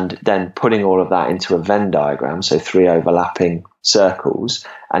 And then putting all of that into a Venn diagram, so 3 overlapping circles.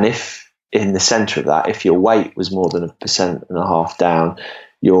 And if in the centre of that, if your weight was more than 1.5% down,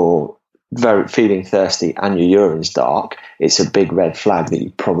 you're feeling thirsty and your urine's dark, it's a big red flag that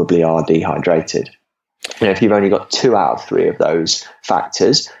you probably are dehydrated. If you've only got 2 out of 3 of those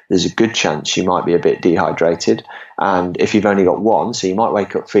factors, there's a good chance you might be a bit dehydrated. And if you've only got 1, so you might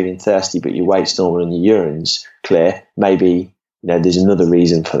wake up feeling thirsty, but your weight's normal and your urine's clear, maybe there's another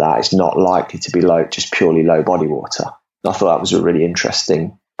reason for that. It's not likely to be just purely low body water. I thought that was a really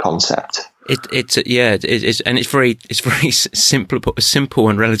interesting concept. It's very simple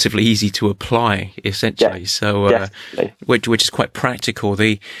and relatively easy to apply, essentially. Yeah, so which is quite practical.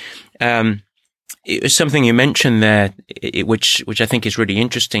 It was something you mentioned there, which I think is really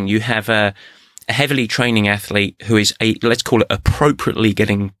interesting. You have a heavily training athlete who is let's call it appropriately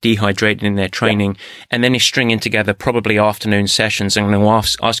getting dehydrated in their training, and then is stringing together probably afternoon sessions. I'm going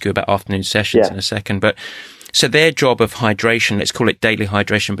to ask you about afternoon sessions in a second, but so their job of hydration, let's call it daily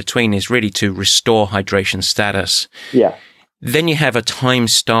hydration between, is really to restore hydration status. Yeah. Then you have a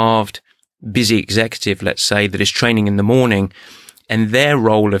time-starved, busy executive, let's say, that is training in the morning, and their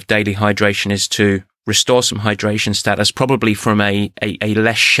role of daily hydration is to restore some hydration status, probably from a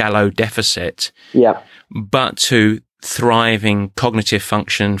less shallow deficit, but to thriving cognitive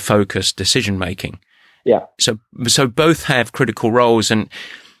function, focused decision making. Yeah. So both have critical roles, and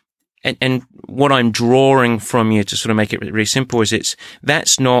what I'm drawing from you to sort of make it really simple is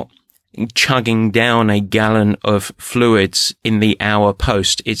that's not chugging down a gallon of fluids in the hour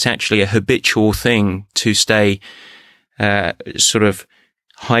post. It's actually a habitual thing to stay sort of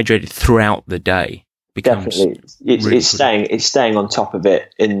hydrated throughout the day. Definitely, it's staying on top of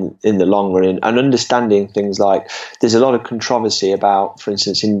it in the long run, and understanding things like there's a lot of controversy about, for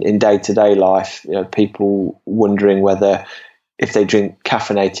instance, in day-to-day life, people wondering whether if they drink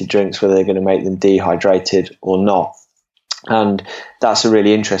caffeinated drinks, whether they're going to make them dehydrated or not. And that's a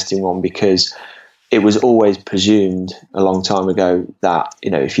really interesting one, because it was always presumed a long time ago that,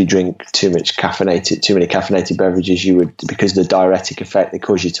 if you drink too many caffeinated beverages, you would, because of the diuretic effect, they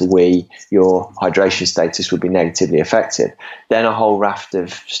cause you to wee, your hydration status would be negatively affected. Then a whole raft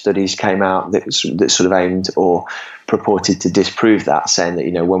of studies came out that sort of aimed or purported to disprove that, saying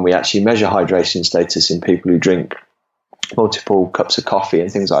that, when we actually measure hydration status in people who drink multiple cups of coffee and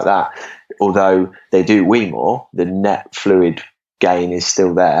things like that, although they do wee more, the net fluid gain is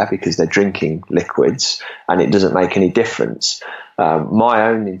still there because they're drinking liquids, and it doesn't make any difference. My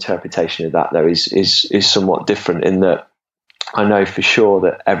own interpretation of that, though, is somewhat different, in that I know for sure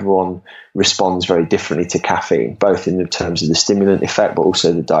that everyone responds very differently to caffeine, both in the terms of the stimulant effect, but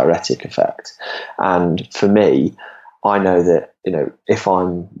also the diuretic effect. And for me, I know that, if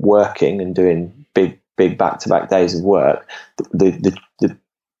I'm working and doing big back-to-back days of work, the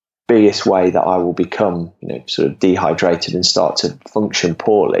biggest way that I will become, sort of dehydrated and start to function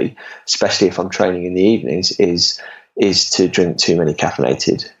poorly, especially if I'm training in the evenings, is to drink too many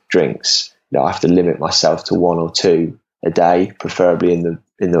caffeinated drinks. I have to limit myself to 1 or 2 a day, preferably in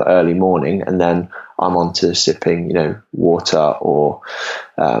the early morning, and then I'm on to sipping, water or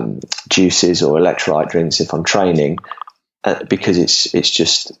juices or electrolyte drinks if I'm training. Because it's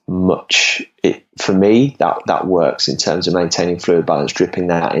just much. For me, that works in terms of maintaining fluid balance, dripping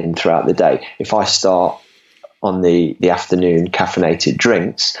that in throughout the day. If I start on the afternoon caffeinated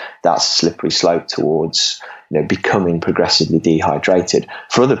drinks, that's a slippery slope towards becoming progressively dehydrated.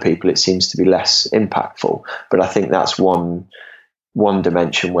 For other people, it seems to be less impactful, but I think that's one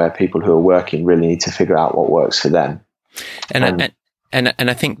dimension where people who are working really need to figure out what works for them. And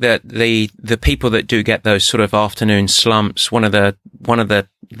I think that the people that do get those sort of afternoon slumps, one of the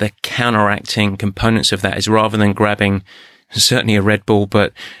counteracting components of that is, rather than grabbing certainly a Red Bull,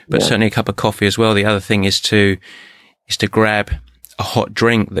 but certainly a cup of coffee as well, the other thing is to grab a hot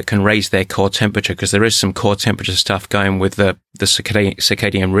drink that can raise their core temperature, because there is some core temperature stuff going with the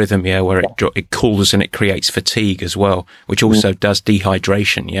circadian rhythm, where it cools and it creates fatigue as well, which also does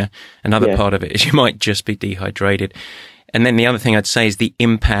dehydration. Another part of it is you might just be dehydrated. And then the other thing I'd say is the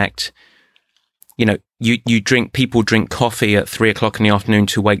impact. People drink coffee at 3:00 in the afternoon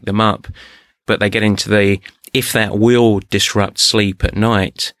to wake them up, but they get into if that will disrupt sleep at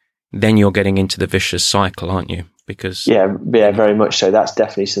night, then you're getting into the vicious cycle, aren't you? Because very much so. That's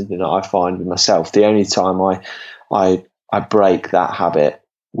definitely something that I find with myself. The only time I break that habit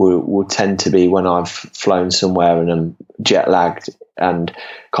will tend to be when I've flown somewhere and I'm jet lagged and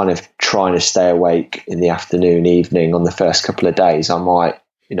kind of trying to stay awake in the afternoon, evening. On the first couple of days, I might,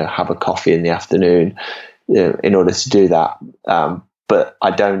 have a coffee in the afternoon, in order to do that. But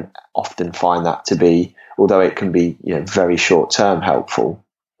I don't often find that to be, although it can be, very short term helpful,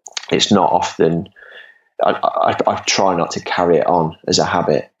 it's not often. I try not to carry it on as a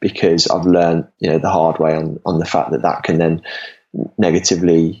habit, because I've learned, the hard way on the fact that can then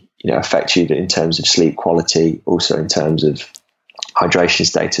negatively, affect you in terms of sleep quality, also in terms of hydration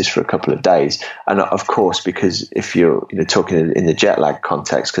status for a couple of days. And of course, because if you're talking in the jet lag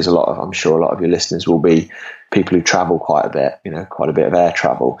context, because I'm sure a lot of your listeners will be people who travel quite a bit, quite a bit of air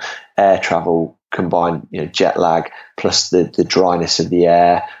travel combined, jet lag plus the dryness of the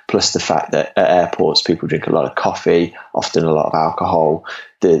air, plus the fact that at airports people drink a lot of coffee, often a lot of alcohol.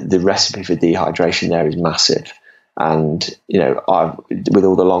 The recipe for dehydration there is massive. And with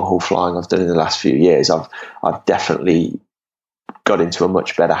all the long haul flying I've done in the last few years, I've definitely got into a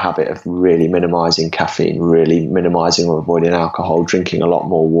much better habit of really minimizing caffeine, really minimizing or avoiding alcohol, drinking a lot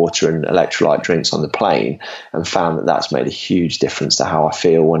more water and electrolyte drinks on the plane, and found that that's made a huge difference to how I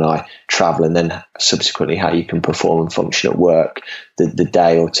feel when I travel, and then subsequently how you can perform and function at work the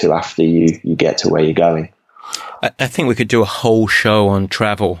day or two after you get to where you're going. I think we could do a whole show on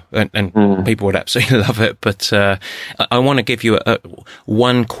travel, and people would absolutely love it. But I want to give you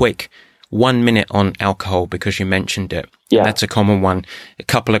one quick 1 minute on alcohol, because you mentioned it. Yeah. That's a common one. A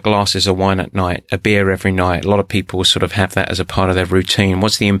couple of glasses of wine at night, a beer every night. A lot of people sort of have that as a part of their routine.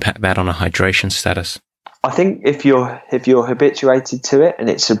 What's the impact of that on a hydration status? I think if you're habituated to it and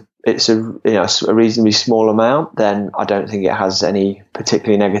it's a reasonably small amount, then I don't think it has any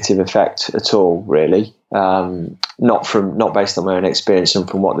particularly negative effect at all, really. Not based on my own experience and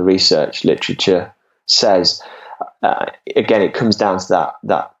from what the research literature says. Again, it comes down to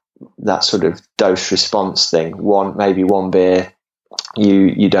that sort of dose response thing. Maybe one beer,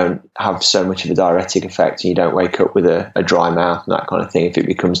 you don't have so much of a diuretic effect and you don't wake up with a dry mouth and that kind of thing. If it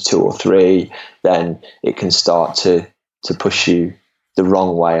becomes 2 or 3, then it can start to push you the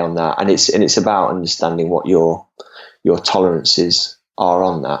wrong way on that. And it's about understanding what your tolerances are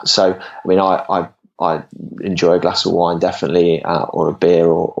on that. So, I mean, I enjoy a glass of wine, definitely, or a beer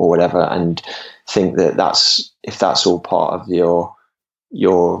or whatever, and think if that's all part of your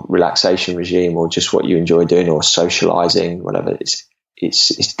relaxation regime or just what you enjoy doing or socializing, whatever,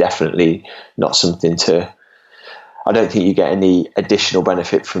 it's definitely not something I don't think you get any additional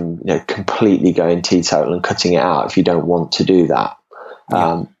benefit from completely going teetotal and cutting it out if you don't want to do that.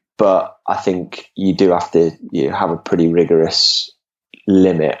 Yeah. But I think you do have to have a pretty rigorous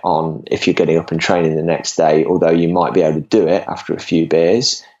limit on if you're getting up and training the next day. Although you might be able to do it after a few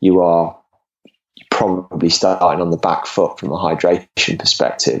beers, you are probably starting on the back foot from a hydration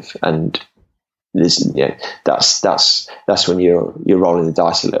perspective, and that's when you're rolling the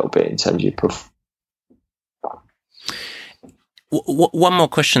dice a little bit in terms of your One more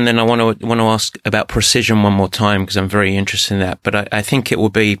question, then I want to ask about precision one more time, because I'm very interested in that. But I think it will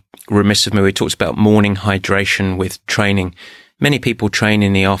be remiss of me. We talked about morning hydration with training. Many people train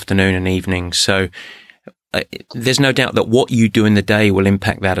in the afternoon and evening, so there's no doubt that what you do in the day will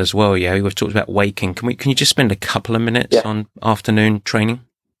impact that as well. Yeah, we've talked about waking. Can you just spend a couple of minutes on afternoon training?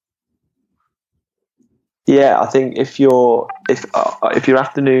 Yeah, I think if you're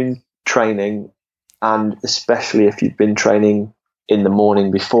afternoon training, and especially if you've been training in the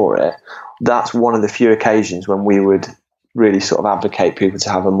morning before it, that's one of the few occasions when we would really sort of advocate people to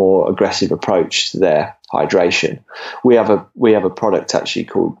have a more aggressive approach to their hydration. We have a product actually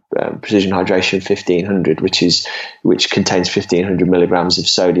called Precision Hydration 1500, which contains 1500 milligrams of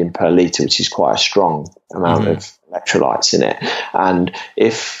sodium per litre, which is quite a strong amount of electrolytes in it. And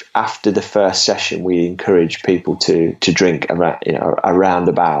if after the first session we encourage people to drink around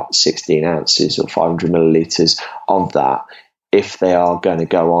about 16 ounces or 500 millilitres of that, if they are going to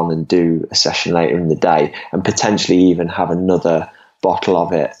go on and do a session later in the day, and potentially even have another bottle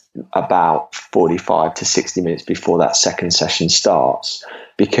of it about 45 to 60 minutes before that second session starts,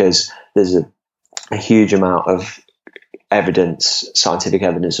 because there's a huge amount of evidence, scientific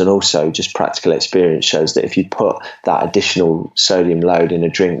evidence, and also just practical experience shows that if you put that additional sodium load in a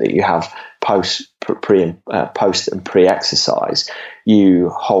drink that you have post and pre-exercise, you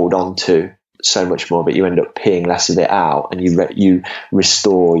hold on to so much more, but you end up peeing less of it out, and you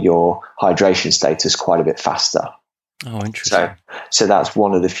restore your hydration status quite a bit faster. Oh, interesting. So that's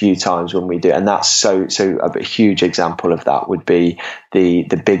one of the few times when we do, and that's so a huge example of that would be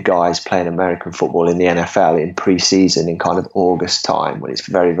the big guys playing American football in the NFL in pre-season in kind of August time when it's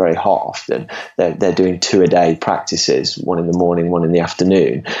very, very hot. Often they're doing 2-a-day practices, one in the morning, one in the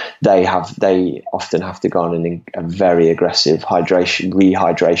afternoon. They often have to go on a very aggressive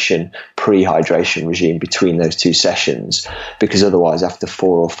rehydration, pre-hydration regime between those two sessions, because otherwise after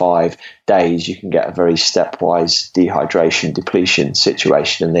 4 or 5 days you can get a very stepwise dehydration depletion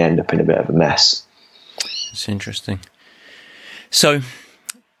situation and they end up in a bit of a mess. It's interesting. So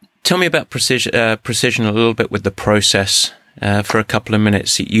tell me about precision a little bit with the process for a couple of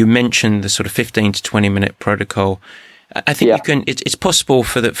minutes. You mentioned the sort of 15 to 20 minute protocol. I think you can, it's possible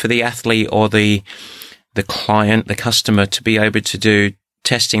for the athlete or the client, the customer, to be able to do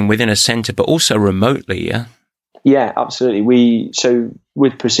testing within a center, but also remotely. Yeah. Yeah, absolutely. So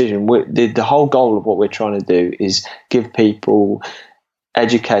with Precision, the whole goal of what we're trying to do is give people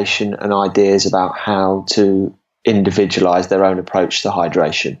education and ideas about how to individualize their own approach to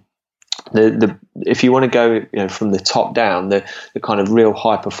hydration. If you want to go, from the top down, the kind of real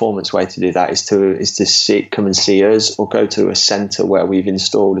high performance way to do that is to come and see us, or go to a center where we've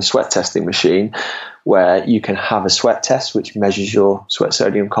installed a sweat testing machine, where you can have a sweat test which measures your sweat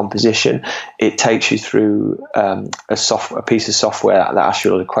sodium composition. It takes you through a piece of software that asks you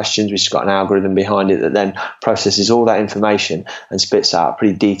a lot of questions, which has got an algorithm behind it that then processes all that information and spits out a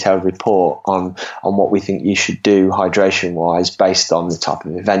pretty detailed report on what we think you should do hydration wise, based on the type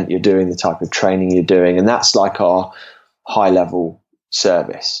of event you're doing, the type of training you're doing. And that's like our high level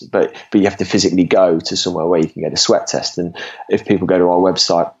service, but you have to physically go to somewhere where you can get a sweat test. And if people go to our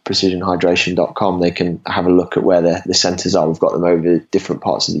website, precisionhydration.com, they can have a look at where the centers are. We've got them over different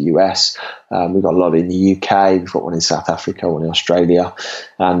parts of the US. We've got a lot in the UK. We've got one in South Africa, one in Australia,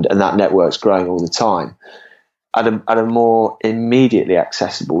 and that network's growing all the time. At a more immediately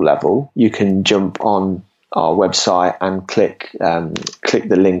accessible level, you can jump on our website and click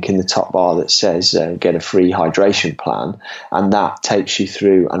the link in the top bar that says get a free hydration plan, and that takes you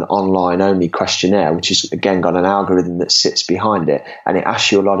through an online only questionnaire, which has again got an algorithm that sits behind it, and it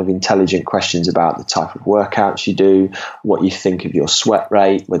asks you a lot of intelligent questions about the type of workouts you do, what you think of your sweat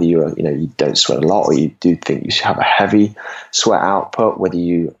rate, whether you don't sweat a lot or you do think you should have a heavy sweat output, whether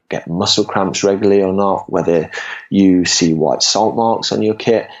you get muscle cramps regularly or not, whether you see white salt marks on your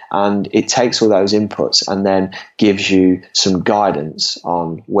kit. And it takes all those inputs and then gives you some guidance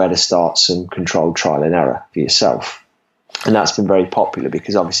on where to start some controlled trial and error for yourself. And that's been very popular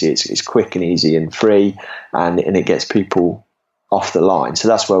because obviously it's quick and easy and free, and it gets people off the line. So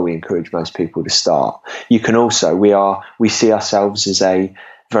that's where we encourage most people to start. You can also, we see ourselves as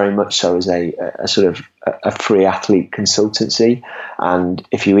very much so as a sort of a free athlete consultancy. And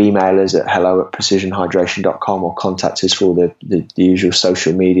if you email us at hello@precisionhydration.com or contact us for all the usual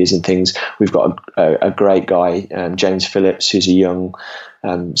social medias and things, we've got a great guy, James Phillips, who's a young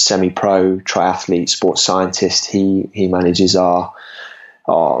semi-pro triathlete, sports scientist. He manages our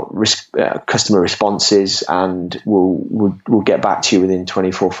customer responses, and we'll get back to you within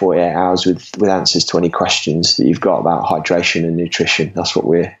 24, 48 hours with answers to any questions that you've got about hydration and nutrition. That's what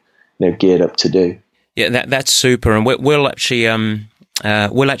we're geared up to do. Yeah, that's super, and we'll actually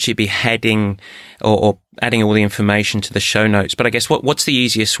be heading or adding all the information to the show notes. But I guess what's the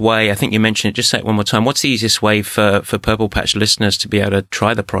easiest way? I think you mentioned it. Just say it one more time. What's the easiest way for Purple Patch listeners to be able to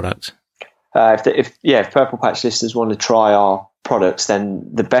try the product? If Purple Patch listeners want to try our products, then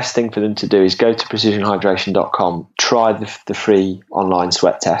the best thing for them to do is go to precisionhydration.com, try the free online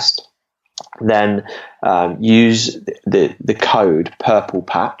sweat test, then use the code Purple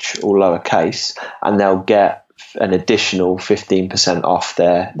Patch, all lowercase, and they'll get an additional 15% off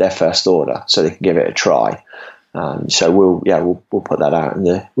their first order, so they can give it a try. So we'll put that out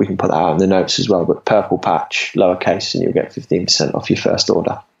we can put that out in the notes as well. But Purple Patch, lowercase, and you'll get 15% off your first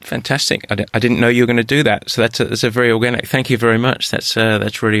order. Fantastic! I didn't know you were going to do that, so that's a very organic. Thank you very much. That's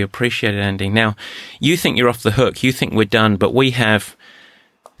really appreciated, Andy. Now, you think you're off the hook. You think we're done, but we have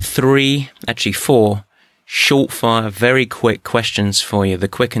 4 short fire, very quick questions for you. The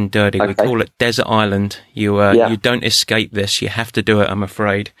quick and dirty. Okay. We call it Desert Island. You don't escape this. You have to do it, I'm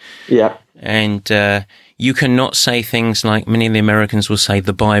afraid. Yeah. And you cannot say things like many of the Americans will say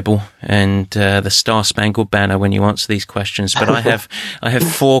the Bible and the Star Spangled Banner when you answer these questions. But I have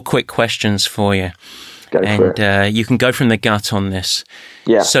 4 quick questions for you. You can go from the gut on this.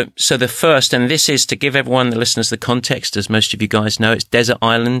 Yeah. So the first, and this is to give everyone, the listeners, the context, as most of you guys know, it's Desert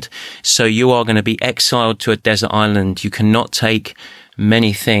Island. So you are going to be exiled to a desert island. You cannot take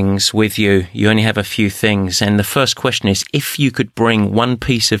many things with you. You only have a few things. And the first question is, if you could bring one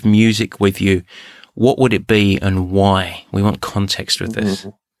piece of music with you, what would it be and why? We want context with this.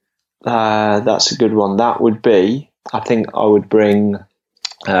 That's a good one. That would be, I think I would bring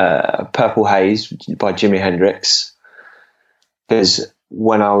Purple Haze by Jimi Hendrix, because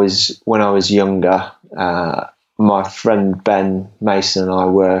when I was younger, my friend Ben Mason and I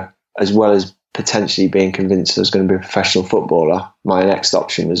were, as well as potentially being convinced I was going to be a professional footballer, my next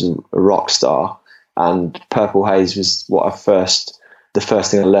option was a rock star, and Purple Haze was the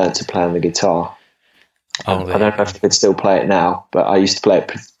first thing I learned to play on the guitar. I don't know if I could still play it now, but I used to play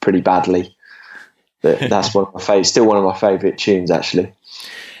it pretty badly. But that's still one of my favourite tunes, actually.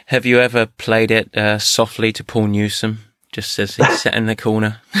 Have you ever played it softly to Paul Newsome, just as he sat in the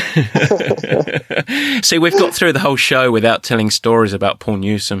corner? See, we've got through the whole show without telling stories about Paul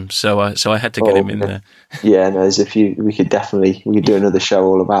Newsome, so I had to get him in there. Yeah, no, there's a few. We could do another show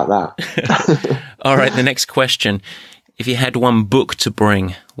all about that. All right, the next question: if you had one book to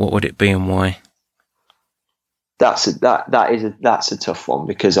bring, what would it be and why? That's a tough one,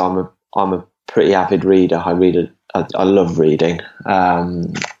 because I'm a pretty avid reader. I love reading. A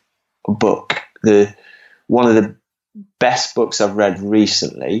book. One of the best books I've read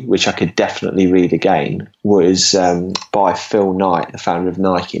recently, which I could definitely read again, was by Phil Knight, the founder of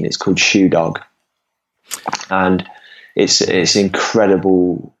Nike, and it's called Shoe Dog. And it's an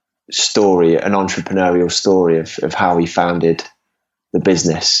incredible story, an entrepreneurial story of how he founded the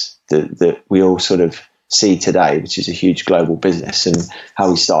business that we all sort of see today, which is a huge global business, and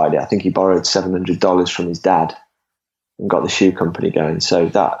how he started it. I think he borrowed $700 from his dad and got the shoe company going. So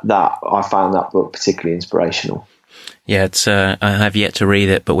that I found that book particularly inspirational. Yeah, it's I have yet to read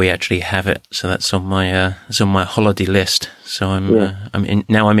it, but we actually have it, so that's on my holiday list. So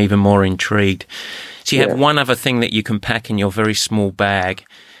I'm even more intrigued. So you have one other thing that you can pack in your very small bag.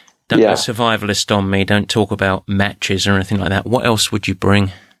 Don't go survivalist on me. Don't talk about matches or anything like that. What else would you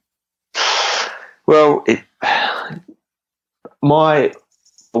bring? Well, my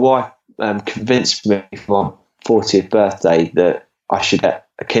wife convinced me for my 40th birthday that I should get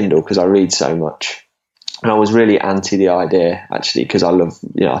a Kindle because I read so much. And I was really anti the idea, actually, because I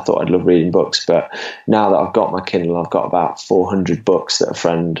thought I'd love reading books. But now that I've got my Kindle, I've got about 400 books that a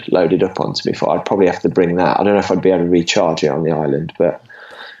friend loaded up onto me for. I'd probably have to bring that. I don't know if I'd be able to recharge it on the island, but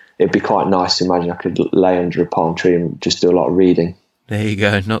it'd be quite nice to imagine I could lay under a palm tree and just do a lot of reading. There you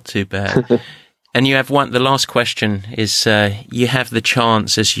go. Not too bad. And you have the last question is, you have the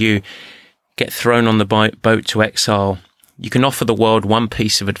chance as you get thrown on the boat to exile. You can offer the world one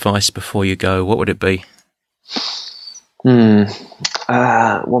piece of advice before you go. What would it be? One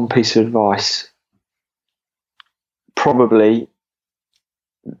piece of advice. Probably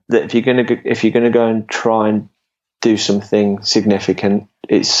that if you're gonna go and try and do something significant,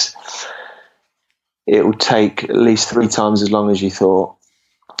 it will take at least 3 times as long as you thought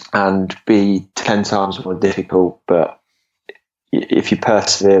and be 10 times more difficult. But if you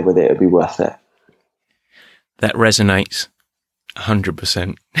persevere with it, it'll be worth it. That resonates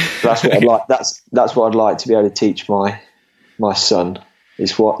 100%. That's what I'd like. That's what I'd like to be able to teach my son.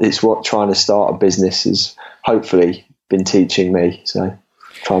 It's what trying to start a business has hopefully been teaching me. So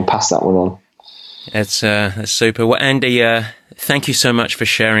try and pass that one on. That's super. Well, Andy, thank you so much for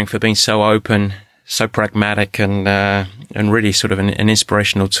sharing, for being so open, so pragmatic, and really sort of an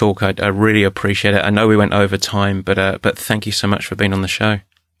inspirational talk. I really appreciate it. I know we went over time, but thank you so much for being on the show.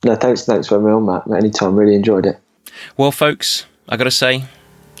 No, thanks for having me on, Matt. Anytime, really enjoyed it. Well, folks, I got to say,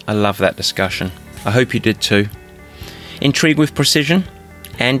 I love that discussion. I hope you did too. Intrigued with Precision?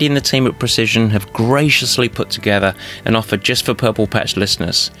 Andy and the team at Precision have graciously put together an offer just for Purple Patch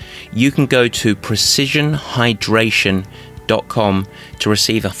listeners. You can go to precisionhydration.com to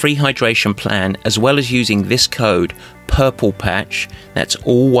receive a free hydration plan, as well as using this code Purple Patch. That's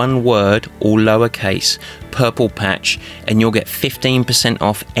all one word, all lowercase, Purple Patch, and you'll get 15%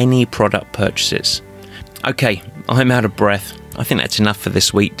 off any product purchases. Okay, I'm out of breath. I think that's enough for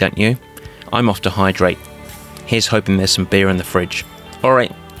this week, don't you? I'm off to hydrate. Here's hoping there's some beer in the fridge. All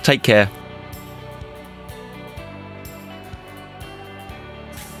right, take care.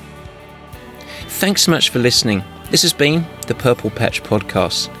 Thanks so much for listening. This has been the Purple Patch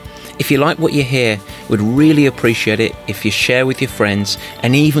Podcast. If you like what you hear, we'd really appreciate it if you share with your friends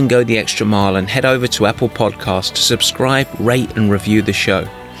and even go the extra mile and head over to Apple Podcasts to subscribe, rate and review the show.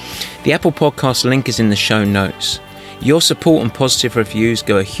 The Apple Podcast link is in the show notes. Your support and positive reviews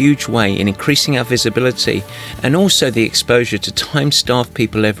go a huge way in increasing our visibility and also the exposure to time-starved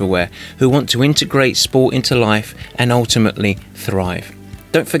people everywhere who want to integrate sport into life and ultimately thrive.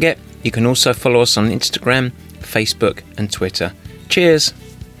 Don't forget, you can also follow us on Instagram, Facebook and Twitter. Cheers!